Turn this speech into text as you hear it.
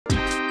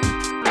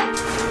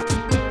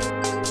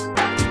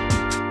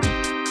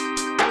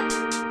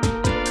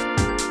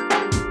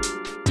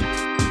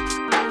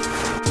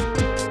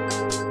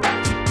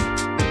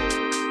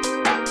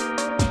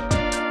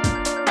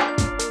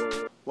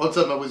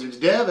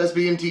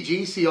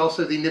SBMTG. See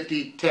also the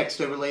nifty text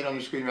overlaid on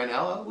your screen right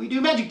now. We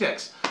do magic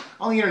text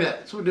on the internet.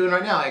 That's what we're doing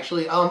right now,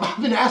 actually.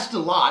 I've been asked a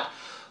lot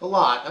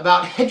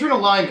about Hedron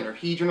Alignment or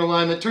Hedron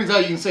Alignment. Turns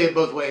out you can say it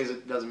both ways.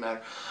 It doesn't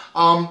matter.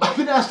 I've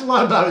been asked a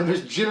lot about it.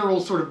 There's general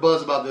sort of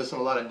buzz about this in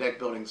a lot of deck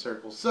building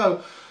circles.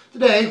 So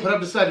today, what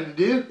I've decided to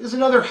do is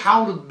another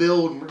how to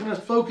build. And we're going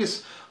to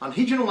focus on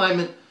Hedron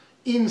Alignment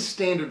in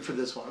Standard for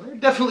this one. There are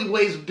definitely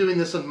ways of doing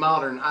this in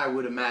Modern, I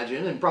would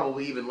imagine, and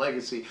probably even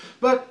Legacy.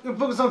 But we're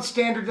focused on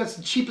Standard. That's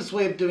the cheapest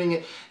way of doing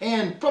it,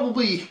 and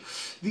probably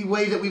the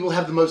way that we will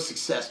have the most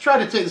success. Try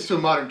to take this to a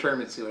Modern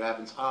tournament and see what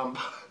happens.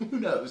 Who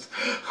knows?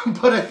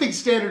 But I think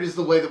Standard is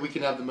the way that we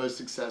can have the most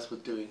success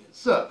with doing it.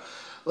 So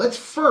let's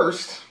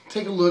first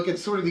take a look at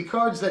sort of the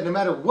cards that no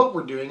matter what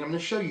we're doing, I'm going to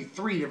show you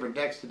 3 different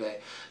decks today.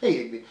 Hey,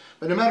 Igby.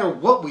 But no matter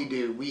what we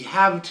do, we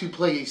have to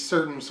play a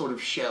certain sort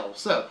of shell.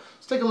 So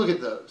let's take a look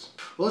at those.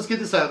 Well, let's get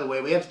this out of the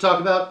way. We have to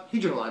talk about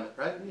Hedron Alignment,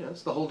 right? You know,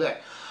 it's the whole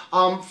deck.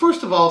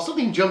 First of all,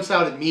 something jumps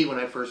out at me when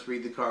I first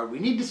read the card. We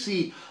need to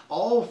see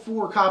all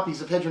 4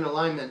 copies of Hedron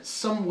Alignment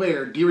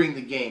somewhere during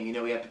the game. You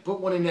know, we have to put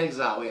one in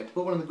exile, we have to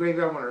put one in the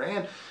graveyard, one in our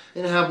hand,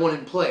 and have one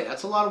in play.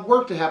 That's a lot of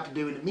work to have to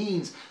do, and it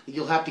means that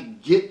you'll have to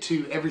get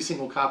to every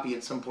single copy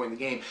at some point in the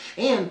game.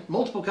 And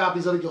multiple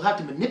copies of it you'll have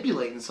to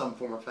manipulate in some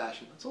form or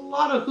fashion. That's a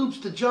lot of hoops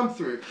to jump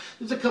through.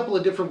 There's a couple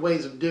of different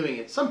ways of doing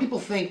it. Some people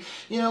think,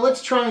 you know,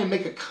 let's try and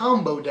make a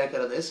combo deck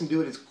out of this and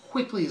do it as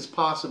quickly as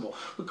possible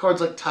with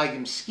cards like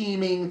Tigum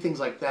Scheming, things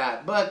like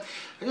that. But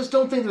I just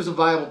don't think there's a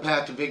viable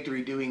path to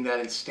victory doing that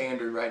in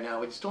Standard right now.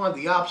 We just don't have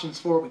the options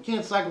for it. We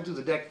can't cycle through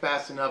the deck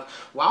fast enough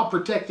while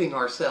protecting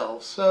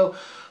ourselves. So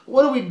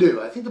what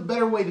do? I think the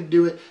better way to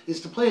do it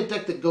is to play a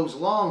deck that goes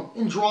long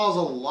and draws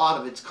a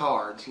lot of its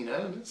cards. You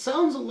know, it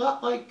sounds a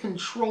lot like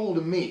Control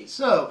to me.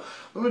 So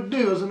what I'm going to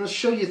do is I'm going to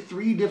show you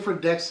 3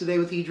 different decks today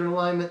with Hedron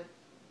Alignment.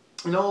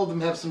 And all of them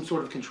have some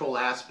sort of control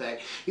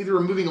aspect, either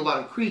removing a lot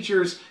of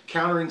creatures,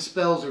 countering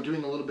spells, or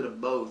doing a little bit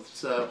of both.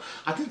 So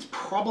I think it's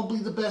probably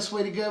the best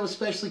way to go,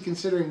 especially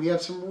considering we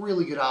have some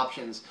really good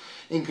options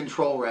in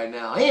control right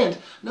now. And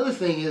another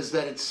thing is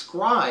that it's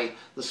scry.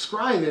 The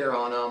scry there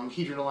on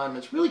Hedron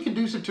Alignment is really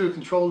conducive to a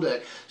control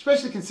deck,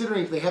 especially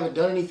considering if they haven't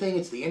done anything,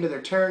 it's the end of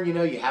their turn, you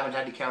know, you haven't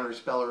had to counter a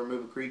spell or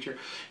remove a creature.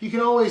 You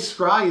can always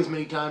scry as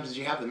many times as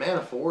you have the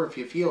mana for if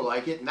you feel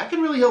like it, and that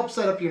can really help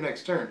set up your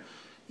next turn.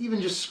 Even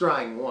just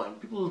scrying one.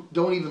 People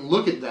don't even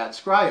look at that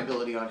scry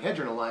ability on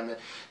Hedron Alignment.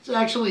 It's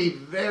actually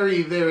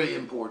very, very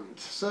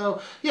important.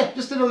 So, yeah,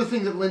 just another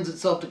thing that lends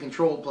itself to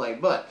control play.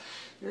 But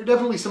there are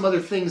definitely some other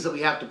things that we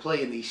have to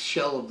play in the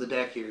shell of the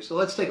deck here. So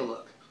let's take a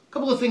look. A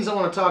couple of things I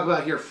want to talk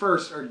about here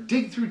first are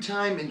Dig Through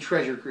Time and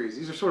Treasure Cruise.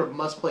 These are sort of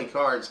must-play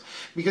cards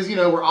because, you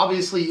know, we're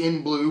obviously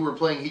in blue, we're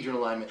playing Hedron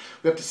Alignment.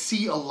 We have to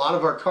see a lot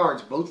of our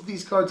cards. Both of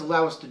these cards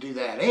allow us to do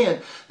that,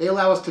 and they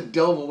allow us to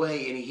delve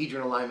away any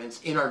Hedron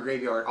Alignments in our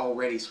graveyard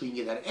already so we can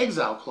get that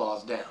exile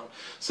clause down.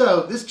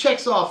 So this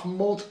checks off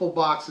multiple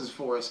boxes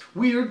for us.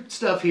 Weird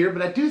stuff here,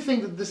 but I do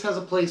think that this has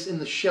a place in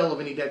the shell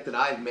of any deck that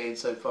I've made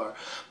so far.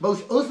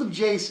 Both Oath of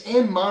Jace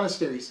and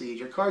Monastery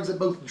Siege are cards that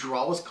both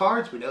draw us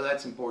cards, we know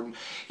that's important,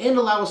 and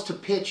allow us to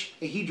pitch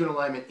a Hedron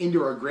Alignment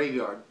into our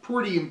graveyard.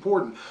 Pretty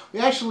important. We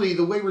actually,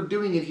 the way we're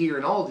doing it here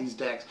in all of these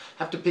decks,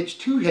 have to pitch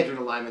 2 Hedron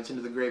Alignments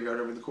into the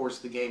graveyard over the course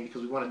of the game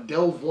because we want to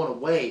delve one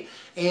away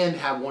and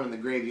have one in the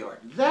graveyard.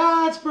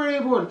 That's pretty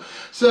important.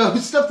 So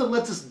stuff that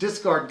lets us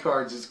discard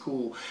cards is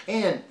cool.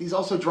 And these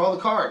also draw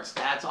the cards.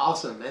 That's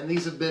awesome. And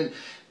these have been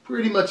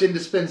pretty much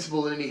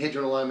indispensable in any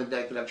Hedron Alignment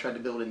deck that I've tried to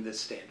build in this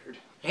Standard.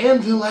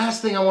 And the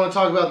last thing I want to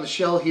talk about in the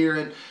shell here,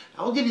 and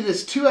I'll give you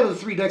this, 2 out of the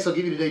 3 decks I'll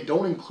give you today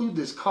don't include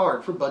this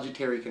card for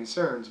budgetary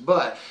concerns,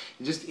 but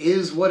it just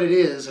is what it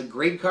is. A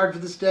great card for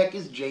this deck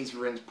is Jace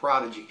Vryn's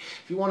Prodigy.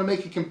 If you want to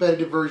make a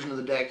competitive version of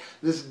the deck,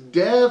 this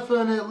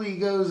definitely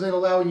goes in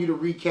allowing you to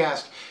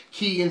recast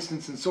key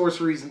instants and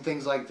sorceries and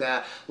things like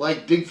that,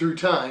 like Dig Through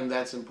Time,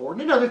 that's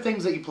important, and other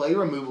things that you play,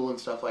 removal and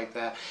stuff like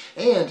that,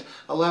 and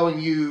allowing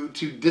you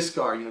to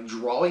discard. You know,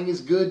 drawing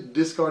is good,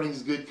 discarding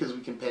is good because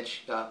we can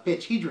pitch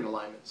Hedron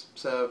Alignments.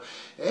 So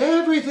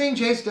everything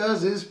Jace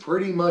does is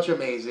pretty much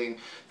amazing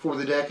for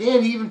the deck,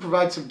 and he even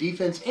provides some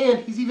defense, and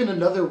he's even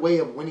another way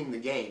of winning the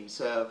game.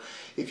 So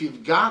if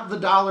you've got the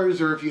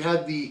dollars, or if you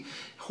had the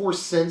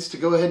horse sense to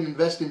go ahead and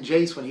invest in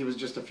Jace when he was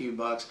just a few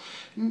bucks,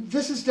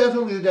 this is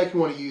definitely the deck you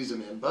want to use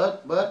him in.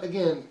 But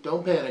again,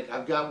 don't panic.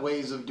 I've got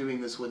ways of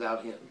doing this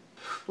without him.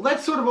 Well,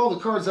 that's sort of all the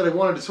cards that I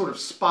wanted to sort of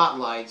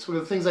spotlight, sort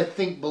of the things I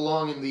think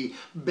belong in the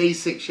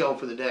basic shell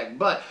for the deck.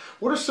 But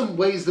what are some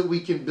ways that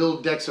we can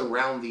build decks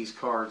around these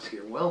cards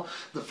here? Well,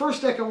 the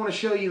first deck I want to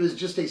show you is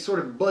just a sort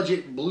of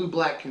budget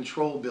blue-black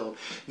control build.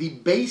 The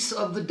base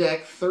of the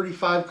deck,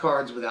 35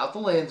 cards without the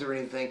lands or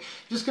anything,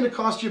 just going to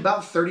cost you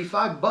about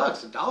 35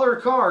 bucks, $1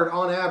 a card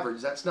on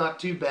average. That's not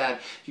too bad.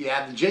 If you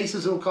add the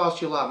Jaces, it'll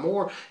cost you a lot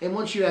more, and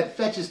once you add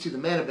fetches to the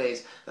mana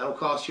base, that'll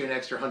cost you an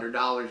extra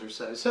 $100 or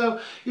so. So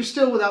you're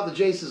still, without the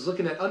Jaces,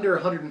 looking at under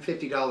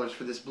 $150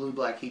 for this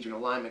blue-black Hedron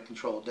Alignment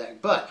control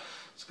deck. But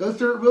let's go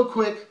through it real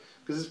quick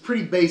because it's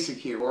pretty basic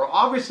here. We're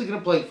obviously going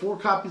to play 4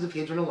 copies of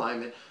Hedron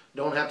Alignment,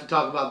 Don't have to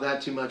talk about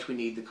that too much. We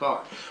need the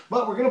card.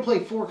 But we're going to play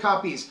 4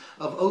 copies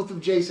of Oath of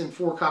Jace and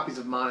 4 copies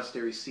of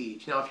Monastery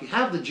Siege. Now, if you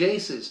have the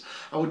Jaces,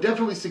 I would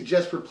definitely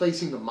suggest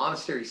replacing the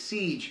Monastery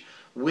Siege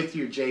with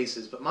your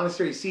Jaces. But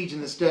Monastery Siege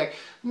in this deck,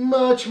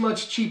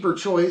 much cheaper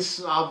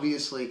choice,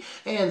 obviously.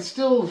 And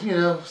still, you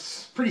know,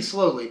 pretty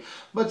slowly,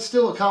 but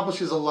still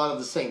accomplishes a lot of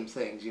the same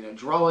things, you know,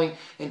 drawing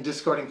and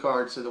discarding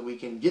cards so that we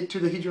can get to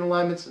the Hedron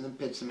Alignments and then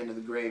pitch them into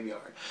the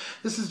graveyard.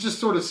 This is just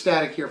sort of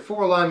static here.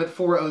 4 Alignment,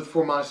 4 Oath,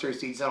 4 Monastery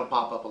Siege. That'll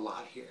pop up a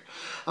lot here.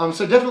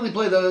 So definitely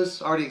play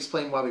those. I already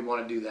explained why we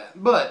want to do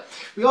that. But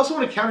we also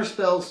want to counter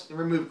spells and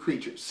remove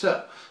creatures.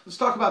 So let's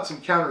talk about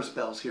some counter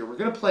spells here. We're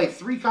going to play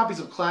 3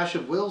 copies of Clash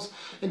of Wills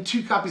and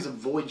 2 copies of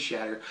Void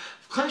Shatter.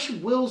 Clash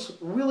of Wills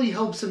really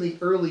helps in the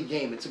early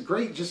game. It's a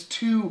great just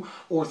 2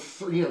 or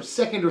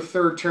second or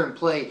third turn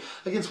play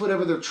against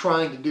whatever they're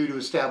trying to do to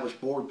establish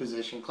board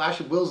position. Clash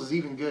of Wills is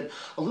even good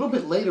a little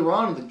bit later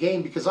on in the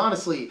game because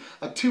honestly,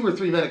 a 2 or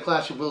 3 mana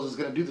Clash of Wills is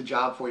going to do the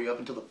job for you up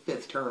until the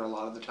 5th turn a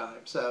lot of the time.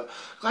 So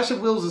Clash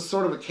of Wills is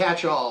sort of a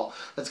catch-all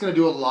that's going to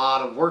do a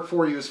lot of work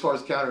for you as far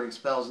as countering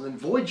spells. And then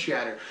Void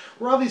Shatter,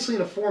 we're obviously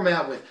in a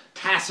format with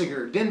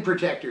Tasigur, Den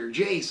Protector,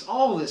 Jace,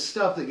 all this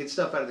stuff that gets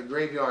stuff out of the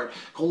graveyard,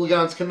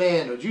 Kolaghan's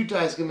Command,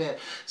 Ojutai's Command.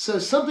 So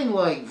something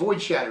like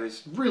Void Shatter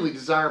is really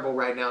desirable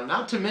right now.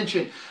 Not to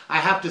mention, I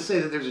have to say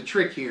that there's a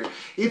trick here.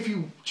 If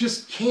you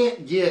just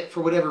can't get,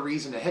 for whatever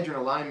reason, a Hedron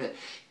Alignment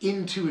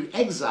into an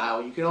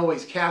exile, you can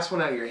always cast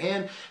one out of your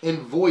hand and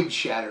Void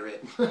Shatter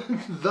it.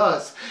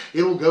 Thus,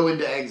 it will go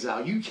into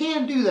exile. You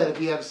can do that if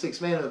you have 6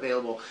 mana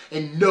available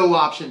and no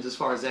options as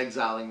far as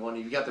exiling one.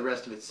 You've got the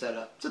rest of it set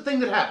up. It's a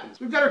thing that happens.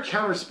 We've got our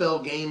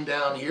counterspell game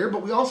down here,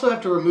 but we also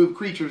have to remove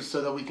creatures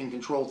so that we can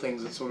control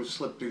things that sort of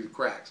slip through the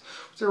cracks.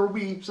 So there will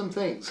be some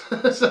things.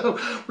 So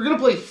we're going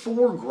to play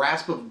 4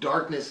 Grasp of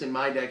Darkness in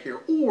my deck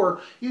here,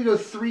 or you can go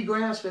 3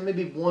 Grasp and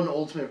maybe 1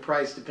 Ultimate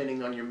Price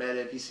depending on your meta.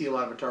 If you see a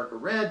lot of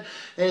Atarka Red,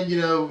 and,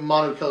 you know,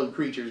 monocolored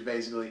creatures,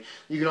 basically.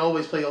 You can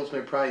always play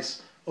Ultimate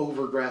Price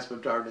over Grasp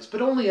of Darkness,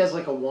 but only as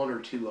like a 1 or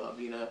 2 of,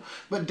 you know.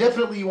 But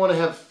definitely you want to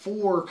have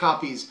 4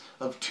 copies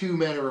of 2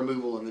 mana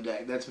removal in the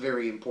deck. That's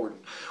very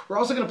important. We're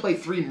also going to play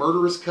 3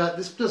 Murderous Cut.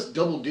 This does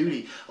double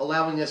duty,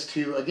 allowing us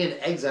to, again,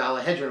 exile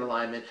a Hedron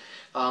Alignment.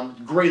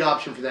 Great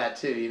option for that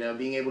too, you know,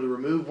 being able to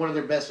remove one of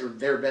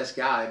their best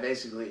guy,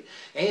 basically,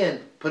 and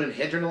put an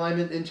Hedron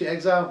Alignment into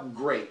exile.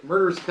 Great.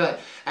 Murderous Cut,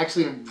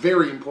 actually a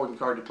very important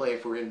card to play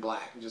if we're in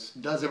black. It just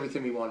does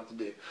everything we want it to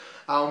do.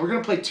 We're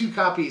going to play 2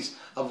 copies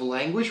of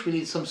Languish. We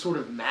need some sort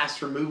of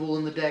mass removal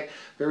in the deck.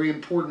 Very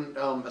important,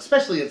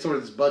 especially at sort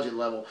of this budget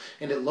level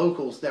and at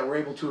locals, that we're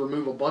able to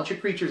remove a bunch of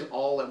creatures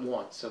all at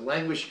once. So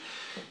Languish,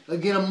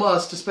 again, a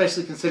must,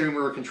 especially considering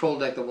we're a control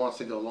deck that wants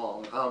to go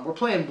long. We're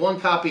playing 1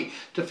 copy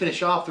to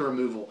finish off the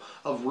removal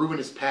of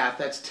Ruinous Path.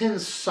 That's 10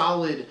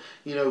 solid,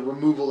 you know,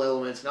 removal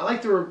elements. And I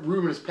like the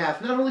Ruinous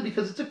Path not only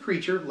because it's a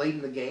creature late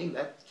in the game,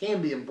 that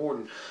can be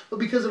important, but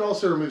because it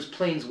also removes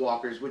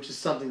Planeswalkers, which is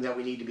something that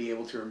we need to be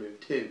able to remove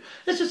too.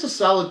 It's just a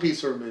solid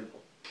piece of removal.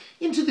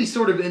 Into these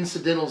sort of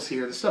incidentals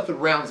here, the stuff that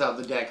rounds out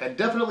the deck, I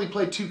definitely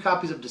play 2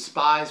 copies of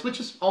Despise, which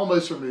is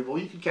almost removal.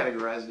 You could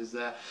categorize it as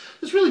that.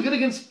 It's really good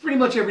against pretty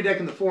much every deck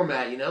in the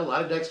format, you know. A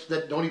lot of decks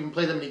that don't even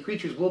play that many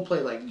creatures will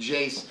play like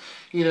Jace,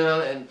 you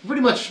know, and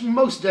pretty much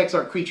most decks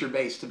are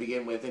creature-based to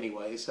begin with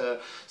anyway. So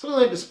something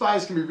like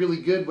Despise can be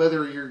really good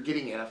whether you're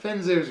getting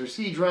Anafenzers or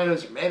Siege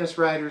Rhinos or Manus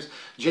Riders,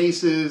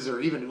 Jaces,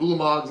 or even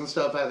Ulamogs and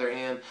stuff out of their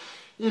hand.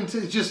 It's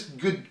just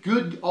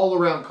good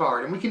all-around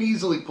card, and we can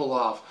easily pull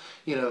off,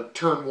 you know,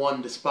 turn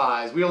 1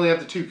 Despise. We only have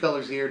the 2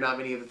 colors here, not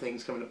many of the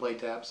things come into play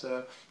tap,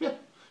 so yeah,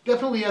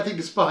 definitely I think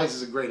Despise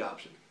is a great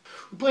option.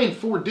 We're playing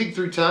 4 Dig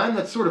Through Time.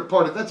 That's sort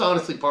of that's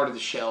honestly part of the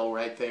shell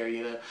right there,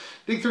 you know.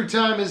 Dig Through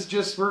Time is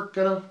just, we're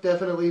gonna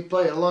definitely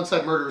play it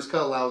alongside Murderous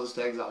Cut, allows us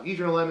to exile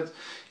Hedron Alignments,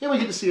 and we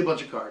get to see a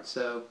bunch of cards,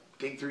 so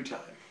Dig Through Time.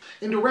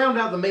 And to round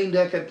out the main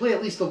deck, I'd play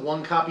at least the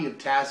 1 copy of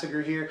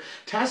Tasigur here.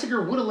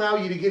 Tasigur would allow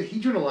you to get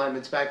Hedron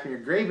Alignments back from your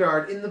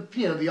graveyard in the,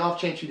 you know, the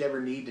off chance you'd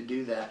ever need to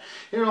do that.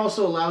 And it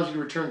also allows you to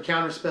return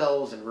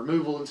counterspells and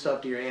removal and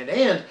stuff to your hand.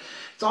 And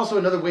it's also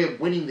another way of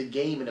winning the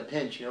game in a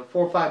pinch. You know,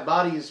 4 or 5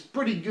 body is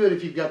pretty good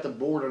if you've got the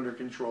board under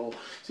control.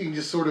 So you can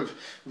just sort of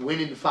win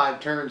in 5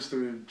 turns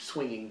through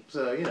swinging.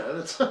 So, you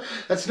know,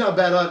 that's not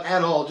bad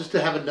at all, just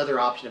to have another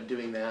option of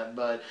doing that.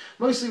 But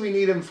mostly we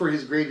need him for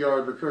his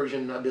graveyard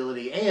recursion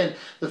ability and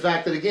the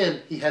fact that,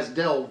 again, he has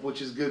Delve,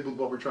 which is good with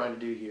what we're trying to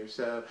do here.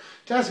 So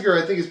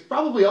Tasigur, I think, is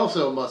probably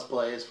also a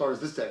must-play as far as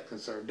this deck is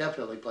concerned.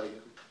 Definitely play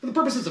him. For the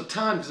purposes of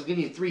time, because I'm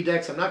giving you 3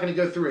 decks, I'm not going to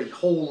go through a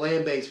whole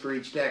land base for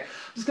each deck.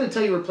 I'm just going to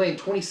tell you we're playing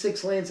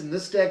 26 lands in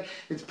this deck.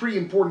 It's pretty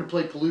important to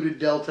play Polluted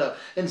Delta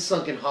and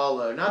Sunken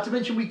Hollow. Not to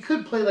mention we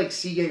could play like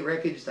Seagate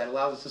Wreckage that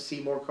allows us to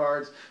see more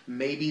cards.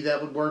 Maybe that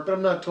would work, but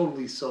I'm not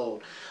totally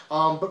sold.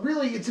 But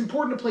really, it's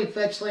important to play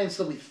fetch lands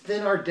so we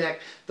thin our deck,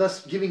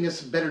 thus giving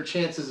us better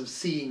chances of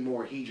seeing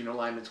more Hedron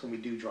Alignments when we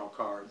do draw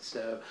cards.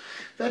 So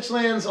fetch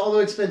lands, although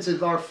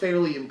expensive, are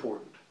fairly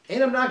important.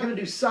 And I'm not going to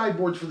do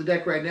sideboards for the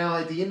deck right now.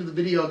 At the end of the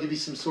video, I'll give you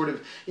some sort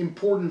of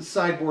important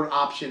sideboard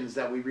options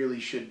that we really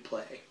should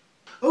play.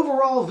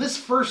 Overall, this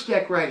first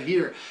deck right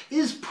here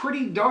is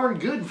pretty darn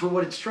good for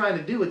what it's trying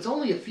to do. It's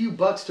only a few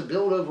bucks to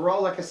build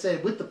overall. Like I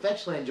said, with the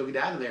fetch lands, you'll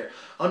get out of there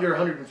under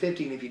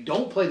 150. And if you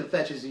don't play the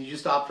fetches and you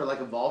just opt for like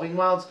Evolving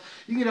Wilds,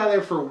 you get out of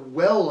there for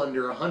well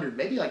under 100,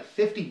 maybe like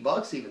 50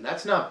 bucks even.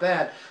 That's not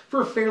bad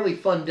for a fairly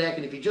fun deck.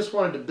 And if you just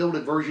wanted to build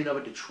a version of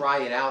it to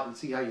try it out and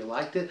see how you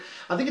liked it,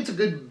 I think it's a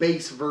good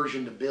base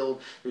version to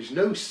build. There's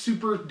no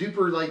super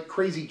duper like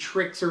crazy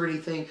tricks or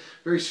anything.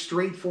 Very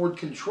straightforward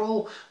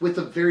control with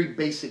a very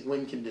basic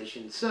win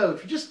condition. So if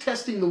you're just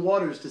testing the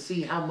waters to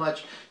see how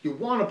much you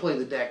want to play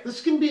the deck,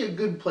 this can be a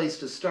good place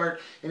to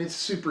start, and it's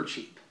super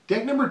cheap.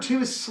 Deck number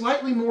 2 is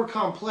slightly more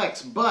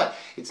complex, but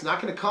it's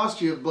not going to cost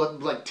you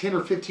like $10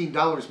 or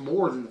 $15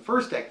 more than the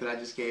first deck that I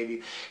just gave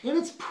you, and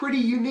it's pretty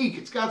unique.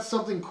 It's got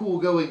something cool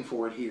going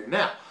for it here.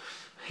 Now,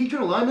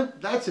 Hedron Alignment,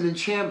 that's an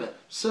enchantment.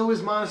 So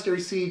is Monastery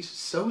Siege,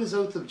 so is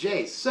Oath of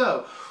Jace.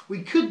 So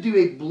we could do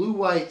a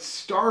blue-white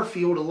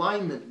Starfield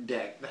alignment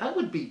deck. That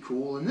would be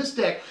cool. And this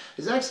deck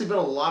has actually been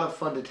a lot of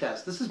fun to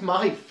test. This is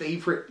my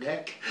favorite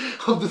deck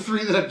of the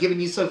 3 that I've given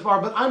you so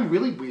far, but I'm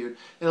really weird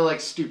and I like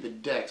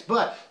stupid decks.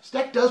 But this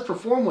deck does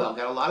perform well.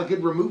 Got a lot of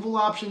good removal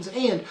options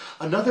and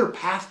another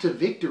path to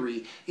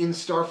victory in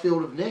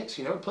Starfield of Nyx.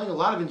 You know, we're playing a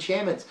lot of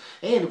enchantments,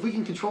 and if we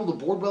can control the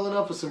board well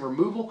enough with some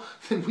removal,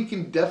 then we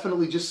can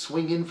definitely just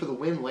swing in for the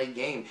win late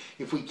game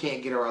if we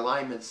can't get our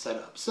alignments set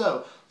up.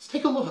 So let's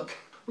take a look.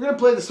 We're going to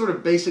play the sort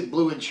of basic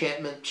blue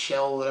enchantment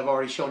shell that I've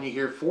already shown you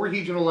here. 4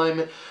 Hedron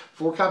Alignment,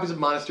 4 copies of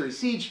Monastery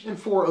Siege, and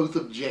 4 Oath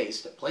of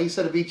Jace. The play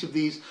set of each of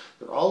these,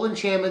 they're all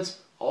enchantments,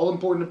 all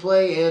important to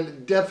play,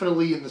 and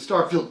definitely in the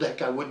Starfield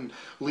deck I wouldn't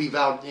leave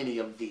out any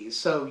of these.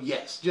 So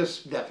yes,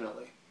 just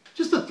definitely.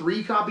 Just the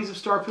 3 copies of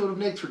Starfield of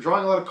Nyx. We're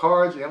drawing a lot of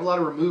cards, we have a lot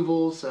of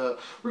removals, so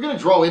we're going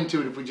to draw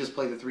into it if we just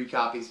play the 3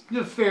 copies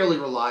fairly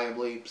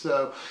reliably.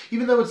 So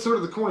even though it's sort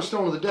of the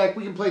cornerstone of the deck,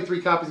 we can play 3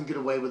 copies and get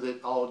away with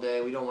it all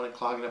day. We don't want it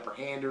clogging up our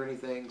hand or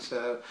anything,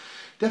 so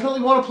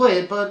definitely want to play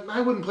it, but I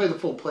wouldn't play the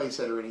full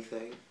playset or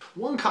anything.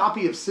 1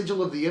 copy of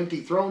Sigil of the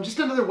Empty Throne, just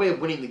another way of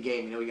winning the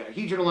game. You know, we got our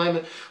Hedron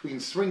Alignment, we can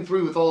swing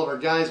through with all of our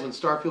guys when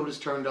Starfield is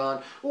turned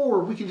on, or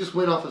we can just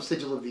win off of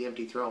Sigil of the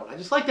Empty Throne. I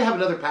just like to have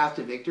another path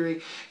to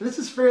victory, and this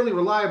is fairly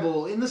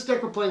reliable. In this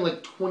deck we're playing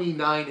like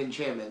 29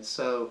 enchantments,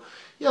 so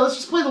yeah, let's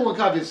just play the 1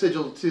 copy of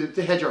Sigil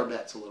to hedge our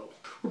bets a little.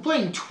 We're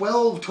playing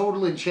 12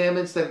 total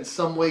enchantments that in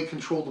some way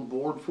control the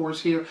board for us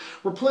here.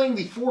 We're playing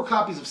the 4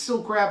 copies of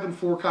Silk Wrap and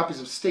 4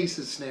 copies of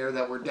Stasis Snare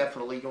that we're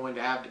definitely going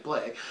to have to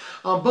play.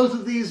 Both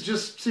of these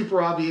just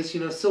super obvious.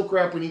 You know, Silk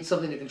Wrap, we need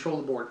something to control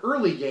the board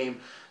early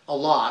game a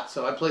lot,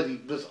 so I play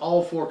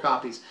all 4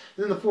 copies.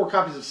 And then the 4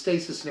 copies of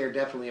Stasis Snare,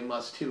 definitely a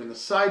must too. In the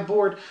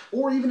sideboard,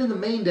 or even in the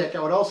main deck, I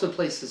would also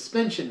play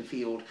Suspension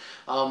Field.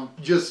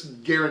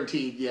 Just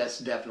guaranteed, yes,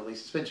 definitely.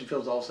 Suspension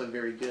Field is also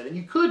very good. And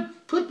you could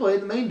play in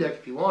the main deck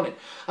if you wanted.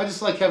 I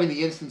just like having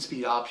the instant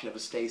speed option of a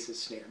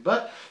Stasis Snare.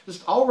 But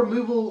just all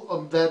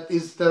removal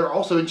that are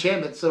also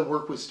enchantments, so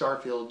work with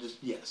Starfield, just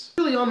yes.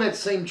 Really on that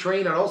same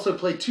train, I'd also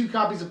play 2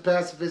 copies of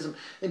Pacifism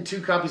and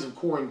 2 copies of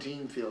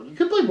Quarantine Field. You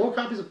could play more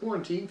copies of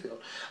Quarantine Field.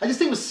 I just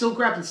think with Silk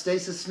Wrap and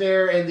Stasis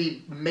Snare and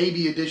the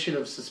maybe addition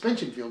of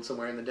Suspension Field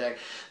somewhere in the deck,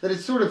 that it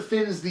sort of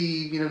thins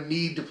the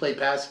need to play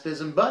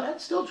Pacifism, but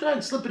I'd still try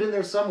and slip it in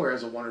there somewhere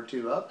as a 1 or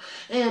 2 up.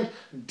 And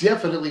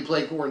definitely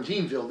play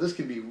Quarantine Field. This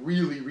can be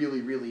really,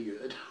 really, really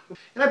good.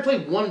 And I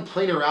played 1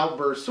 Planar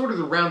Outburst, sort of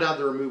to round out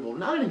the removal.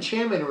 Not an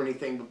enchantment or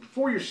anything, but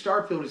before your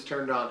Starfield is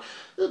turned on,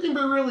 this can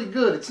be really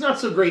good. It's not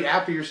so great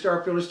after your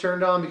Starfield is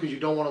turned on because you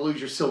don't want to lose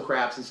your Silk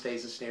Wraps and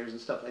Stasis Snares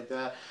and stuff like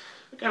that.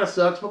 It kind of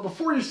sucks, but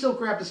before your Silk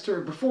Wrap is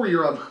before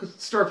your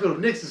Starfield of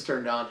Nyx is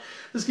turned on,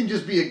 this can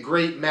just be a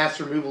great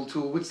mass removal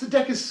tool, which the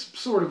deck is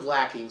sort of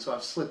lacking, so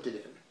I've slipped it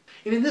in.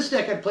 And in this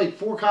deck, I'd played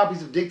 4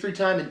 copies of Dig Through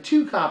Time and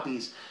 2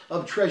 copies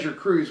of Treasure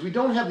Cruise. We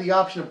don't have the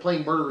option of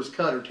playing Murderous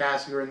Cut or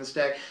Tasigur in this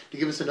deck to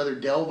give us another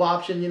delve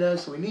option, you know,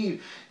 so we need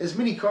as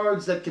many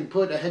cards that can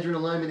put a Hedron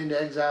Alignment into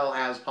exile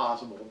as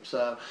possible.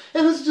 So,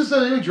 and this is just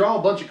we draw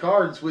a bunch of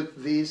cards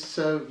with these,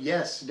 so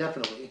yes,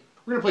 definitely.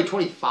 We're going to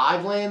play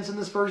 25 lands in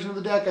this version of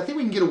the deck. I think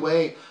we can get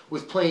away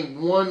with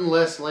playing 1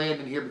 less land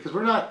in here because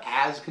we're not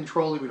as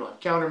controlling. We don't have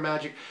counter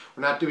magic.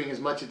 We're not doing as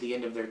much at the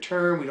end of their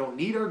turn. We don't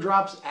need our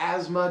drops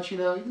as much, you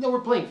know, even though we're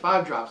playing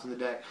 5 drops in the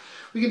deck.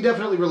 We can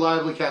definitely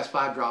reliably cast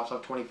 5 drops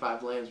off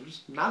 25 lands. We're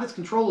just not as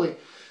controlling. I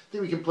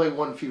think we can play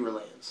 1 fewer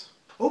lands.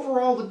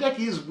 Overall, the deck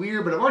is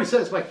weird, but I've already said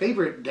it's my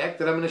favorite deck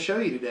that I'm going to show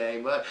you today.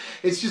 But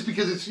it's just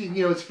because it's,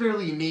 it's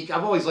fairly unique.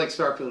 I've always liked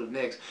Starfield of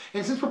Nyx.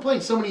 And since we're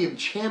playing so many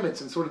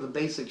enchantments in sort of the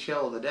basic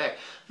shell of the deck,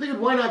 I figured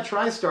why not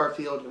try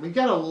Starfield? And we've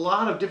got a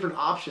lot of different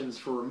options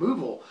for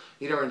removal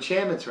in our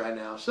enchantments right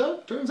now. So,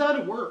 turns out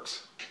it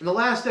works. And the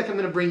last deck I'm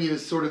going to bring you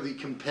is sort of the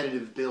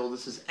competitive build.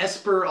 This is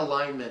Esper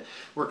Alignment,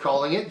 we're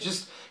calling it.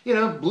 Just,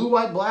 blue,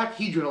 white, black,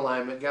 Hedron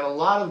Alignment. Got a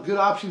lot of good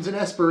options in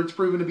Esper. It's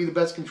proven to be the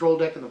best control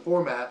deck in the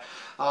format.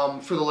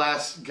 for the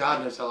last,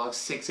 God knows how long,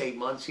 6-8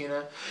 months, you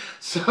know?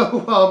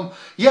 So,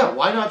 yeah,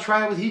 why not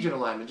try it with Hedron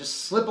Alignment?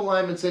 Just slip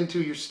alignments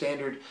into your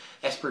standard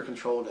Esper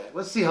control deck.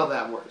 Let's see how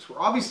that works. We're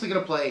obviously going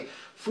to play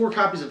 4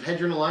 copies of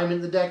Hedron Alignment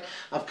in the deck.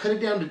 I've cut it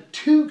down to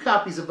 2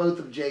 copies of Oath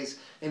of Jace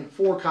and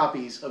 4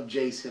 copies of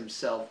Jace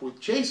himself.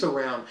 With Jace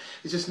around,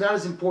 it's just not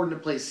as important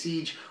to play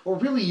Siege, or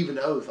really even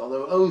Oath,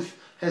 although Oath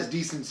has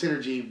decent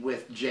synergy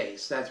with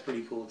Jace. That's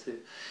pretty cool too.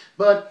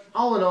 But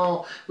all in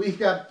all, we've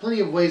got plenty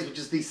of ways with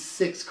just these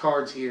 6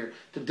 cards here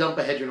to dump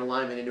a Hedron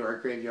Alignment into our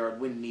graveyard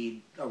when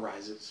need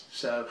arises.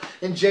 So,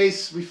 in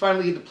Jace, we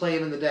finally get to play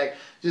him in the deck.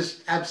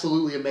 Just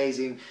absolutely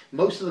amazing.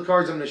 Most of the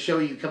cards I'm going to show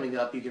you coming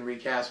up you can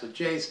recast with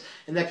Jace,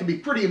 and that can be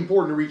pretty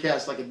important to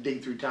recast like a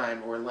Dig Through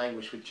Time or a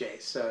Languish with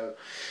Jace. So,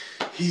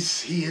 he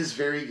is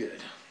very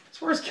good. As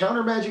far as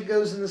counter magic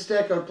goes in this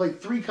deck, I would play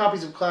 3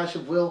 copies of Clash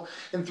of Will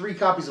and 3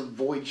 copies of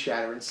Void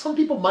Shatter. And some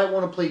people might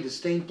want to play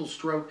Disdainful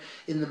Stroke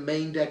in the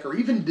main deck, or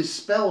even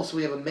Dispel, so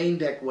we have a main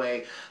deck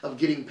way of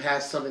getting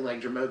past something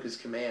like Dromoka's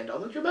Command.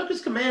 Although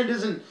Dromoka's Command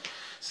isn't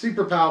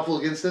super powerful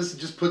against this, it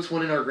just puts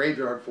one in our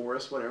graveyard for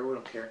us. Whatever, we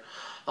don't care.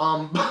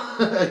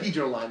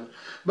 Hedron Alignment.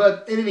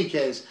 But in any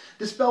case,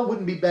 Dispel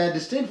wouldn't be bad.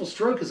 Disdainful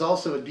Stroke is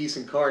also a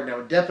decent card, and I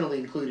would definitely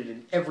include it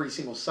in every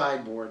single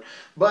sideboard.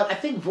 But I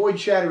think Void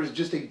Shatter is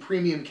just a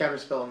premium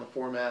counterspell in the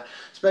format,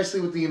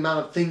 especially with the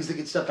amount of things that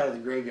get stuff out of the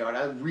graveyard.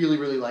 I really,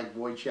 really like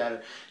Void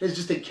Shatter. It's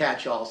just a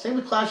catch-all. Same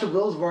with Clash of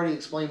Wills. I've already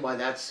explained why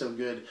that's so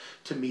good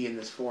to me in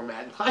this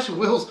format. And Clash of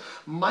Wills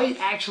might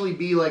actually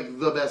be like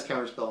the best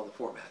counterspell in the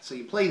format. So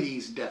you play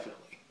these definitely.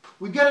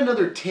 We've got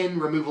another 10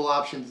 removal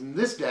options in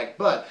this deck,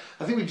 but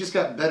I think we've just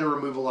got better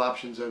removal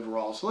options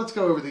overall. So let's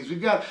go over these.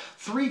 We've got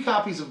 3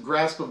 copies of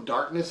Grasp of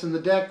Darkness in the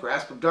deck.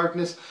 Grasp of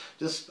Darkness,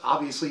 just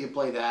obviously you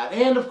play that.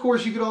 And of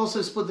course you could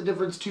also split the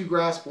difference, 2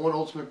 Grasp, 1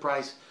 Ultimate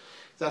Price.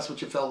 If that's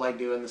what you felt like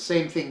doing. The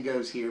same thing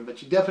goes here,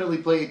 but you definitely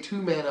play a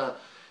 2 mana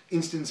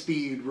instant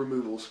speed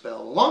removal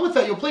spell. Along with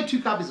that, you'll play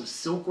 2 copies of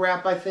Silk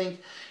Wrap, I think,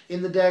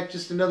 in the deck.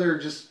 Just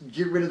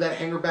get rid of that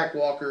Hangerback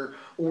Walker,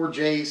 or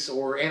Jace,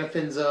 or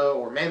Anafenza,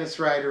 or Manus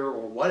Rider,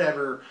 or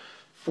whatever,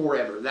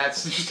 forever.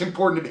 That's just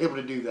important to be able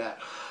to do that.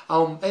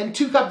 And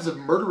 2 copies of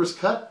Murderous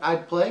Cut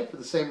I'd play for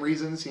the same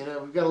reasons. You know,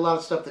 we've got a lot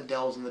of stuff that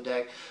delves in the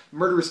deck.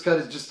 Murderous Cut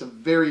is just a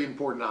very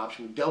important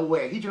option. We delve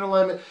away a Hedron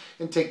Alignment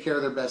and take care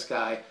of their best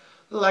guy.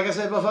 Like I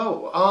said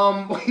before,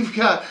 we've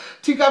got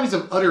 2 copies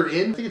of Utter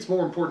End. I think it's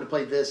more important to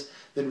play this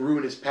than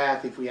Ruinous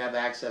Path if we have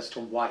access to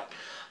white.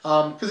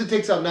 Because it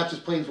takes out not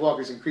just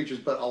planeswalkers and creatures,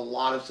 but a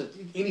lot of stuff,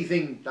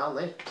 anything not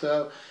land.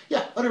 So,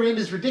 yeah, Utter End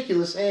is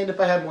ridiculous, and if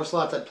I had more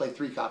slots, I'd play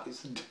 3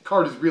 copies. The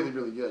card is really,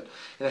 really good.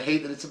 And I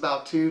hate that it's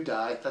about to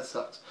die. That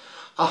sucks.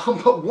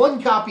 But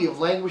 1 copy of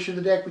Languish in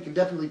the deck, we can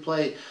definitely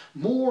play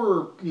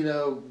more, you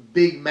know,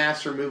 big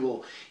mass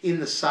removal in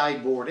the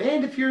sideboard.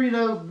 And if you're, you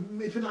know,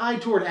 if an eye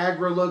toward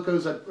aggro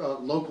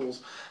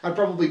locals, I'd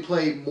probably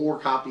play more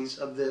copies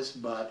of this.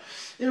 But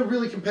in a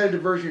really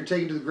competitive version, you're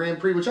taking to the Grand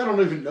Prix, which I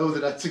don't even know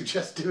that I'd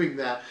suggest doing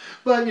that.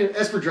 But, you know,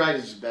 Esper Dried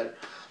is just better.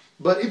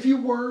 But if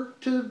you were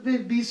to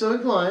be so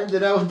inclined,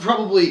 then I would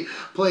probably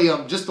play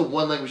just the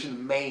 1 Languish in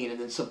the main and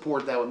then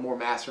support that with more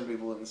mass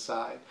removal in the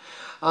side.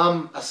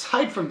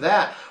 Aside from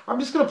that, I'm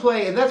just going to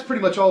play, and that's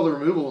pretty much all the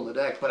removal in the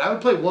deck, but I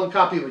would play 1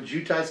 copy of a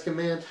Jutai's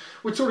Command,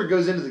 which sort of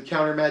goes into the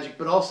counter magic,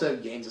 but also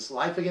gains us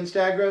life against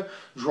aggro,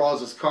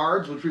 draws us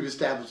cards, which we've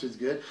established is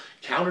good,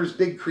 counters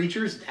big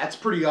creatures, that's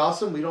pretty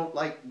awesome, we don't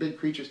like big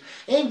creatures,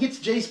 and gets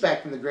Jace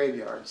back from the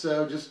graveyard.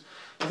 So just,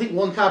 I think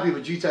 1 copy of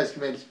a Jutai's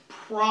Command is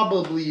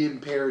probably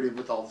imperative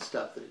with all the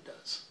stuff that it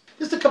does.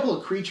 Just a couple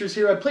of creatures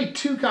here. I played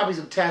 2 copies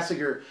of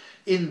Tasigur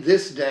in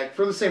this deck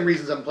for the same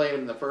reasons I'm playing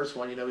them in the first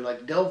one. You know, we like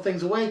to delve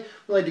things away.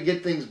 We like to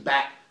get things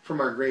back from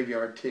our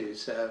graveyard too.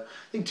 So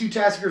I think 2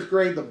 Tasigur's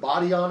great. The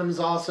body on him is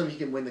awesome. He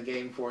can win the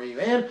game for you.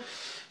 And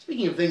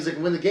speaking of things that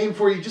can win the game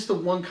for you, just the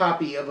 1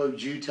 copy of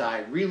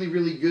Ojutai. Really,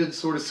 really good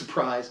sort of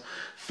surprise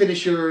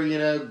finisher, you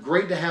know,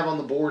 great to have on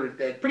the board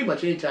at pretty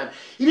much any time.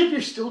 Even if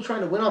you're still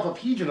trying to win off of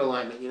Hedron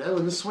Alignment, you know,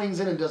 when this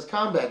swings in and does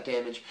combat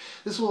damage,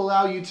 this will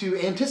allow you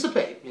to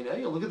anticipate, you know,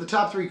 you'll look at the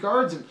top 3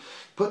 cards and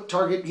put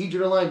target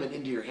Hedron Alignment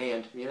into your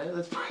hand, you know,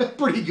 that's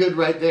pretty good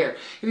right there.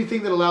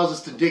 Anything that allows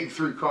us to dig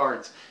through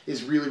cards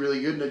is really,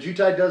 really good, and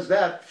Ojutai does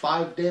that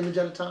 5 damage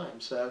at a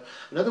time. So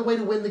another way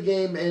to win the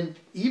game and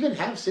even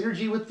have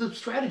synergy with the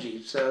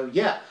strategy. So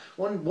yeah,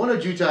 one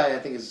Ojutai I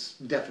think is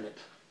definite.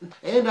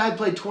 And I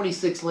played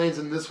 26 lands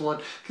in this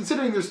one.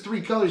 Considering there's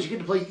 3 colors, you get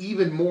to play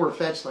even more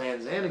fetch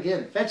lands. And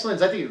again, fetch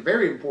lands I think are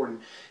very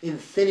important in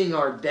thinning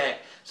our deck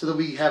so that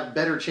we have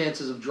better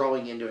chances of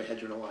drawing into a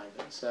Hedron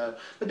Alignment. So,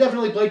 but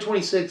definitely play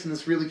 26 in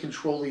this really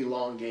control-y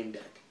long game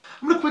deck.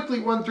 I'm going to quickly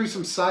run through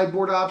some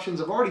sideboard options.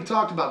 I've already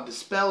talked about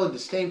Dispel and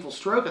Disdainful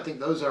Stroke. I think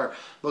those are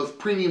both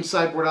premium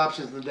sideboard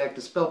options in the deck.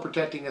 Dispel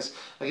protecting us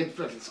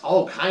against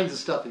all kinds of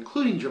stuff,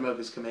 including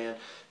Dromoka's Command.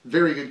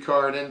 Very good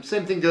card. And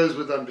same thing goes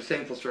with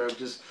Disdainful Stroke.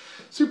 Just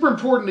super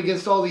important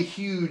against all the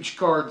huge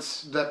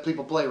cards that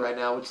people play right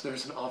now, which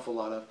there's an awful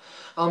lot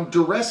of.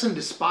 Duress and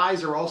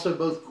Despise are also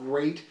both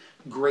great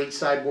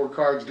sideboard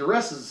cards.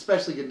 Duress is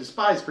especially good.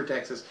 Despise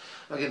protects us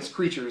against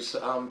creatures.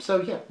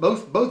 So yeah,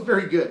 both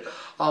very good.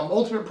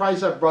 Ultimate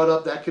Price I've brought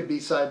up, that could be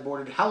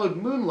sideboarded. Hallowed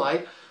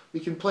Moonlight, we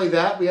can play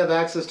that. We have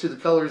access to the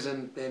colors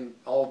in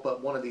all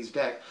but one of these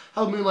decks.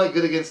 Hallowed Moonlight,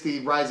 good against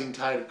the Rising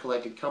Tide of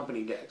Collected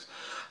Company decks.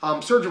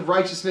 Surge of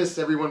Righteousness,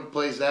 everyone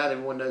plays that.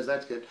 Everyone knows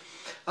that's good.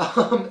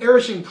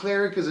 Erishing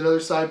Cleric is another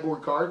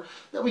sideboard card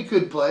that we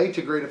could play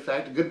to great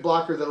effect. A good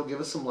blocker that'll give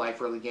us some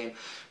life early game.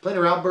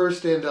 Planar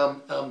Outburst and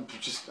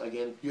just,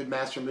 again, good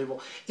master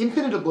removal.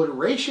 Infinite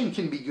Obliteration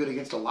can be good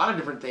against a lot of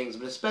different things,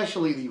 but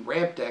especially the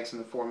ramp decks in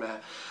the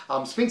format.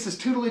 Sphinx's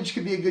Tutelage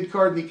could be a good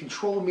card in the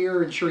Control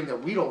Mirror, ensuring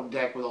that we don't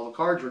deck with all the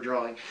cards we're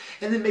drawing.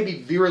 And then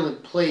maybe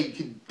Virulent Plague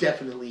could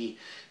definitely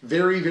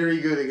very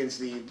good against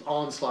the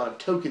onslaught of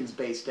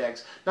tokens-based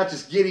decks. Not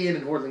just Gideon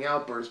and Hordeling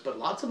Outburst, but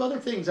lots of other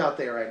things out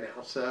there right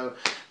now. So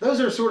those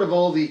are sort of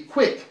all the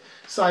quick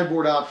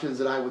sideboard options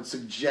that I would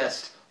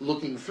suggest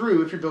looking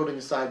through if you're building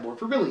a sideboard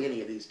for really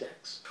any of these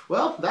decks.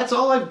 Well, that's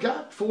all I've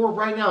got for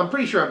right now. I'm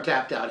pretty sure I'm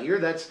tapped out here.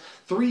 That's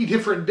 3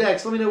 different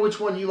decks. Let me know which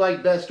one you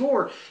like best,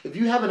 or if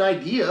you have an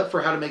idea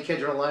for how to make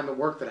Hedron Alignment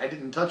work that I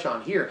didn't touch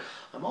on here,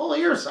 I'm all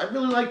ears. I'd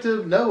really like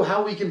to know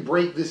how we can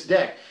break this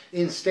deck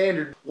in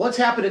Standard. What's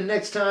happening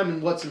next time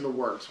and what's in the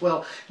works?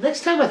 Well,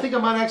 next time I think I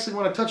might actually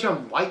want to touch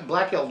on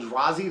White-Black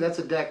Eldrazi. That's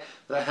a deck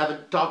that I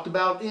haven't talked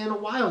about in a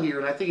while here,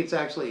 and I think it's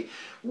actually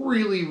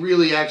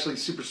really actually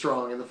super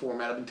strong in the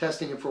format. I've been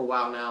testing it for a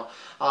while now,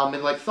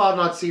 and like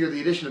Thought-Knot Seer,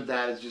 the addition of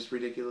that is just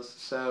ridiculous.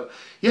 So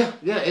yeah,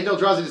 and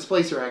Eldrazi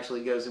Displacer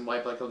actually goes in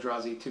White-Black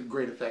Eldrazi to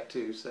great effect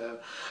too. So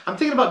I'm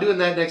thinking about doing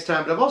that next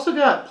time, but I've also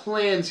got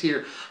plans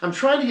here. I'm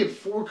trying to get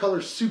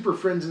 4-color Super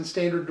Friends in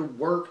Standard to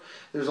work.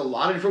 There's a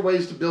lot of different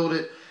ways to build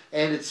it,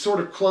 and it's sort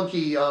of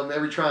clunky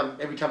every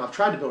time I've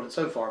tried to build it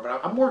so far, but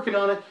I'm working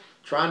on it.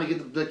 Trying to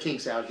get the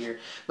kinks out here.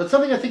 But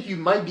something I think you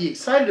might be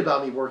excited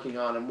about me working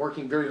on. I'm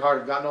working very hard.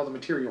 I've gotten all the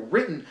material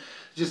written.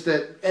 Just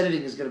that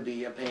editing is going to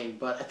be a pain.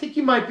 But I think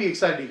you might be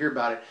excited to hear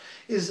about it.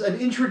 Is an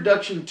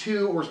introduction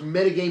to or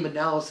metagame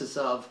analysis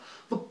of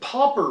the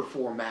Pauper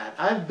format.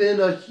 I've been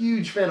a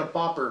huge fan of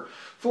Pauper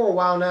for a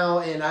while now,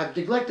 and I've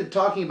neglected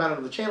talking about it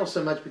on the channel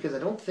so much because I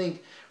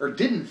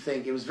didn't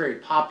think it was very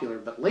popular.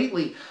 But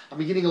lately, I've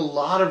been getting a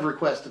lot of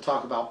requests to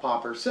talk about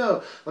Pauper.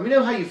 So let me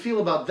know how you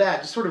feel about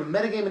that. Just sort of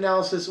metagame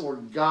analysis or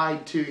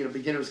guide to,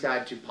 beginner's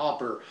guide to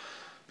Pauper.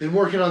 Been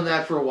working on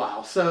that for a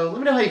while. So let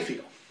me know how you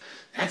feel.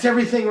 That's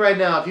everything right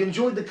now. If you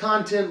enjoyed the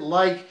content,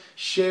 like,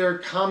 share,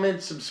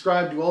 comment,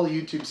 subscribe, do all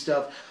the YouTube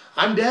stuff.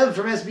 I'm Dev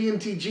from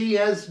SBMTG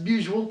as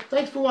usual.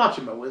 Thanks for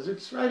watching, my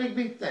wizards. Right,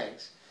 Igby?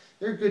 Thanks.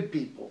 They're good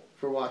people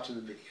for watching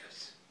the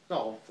videos.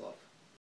 All fluff.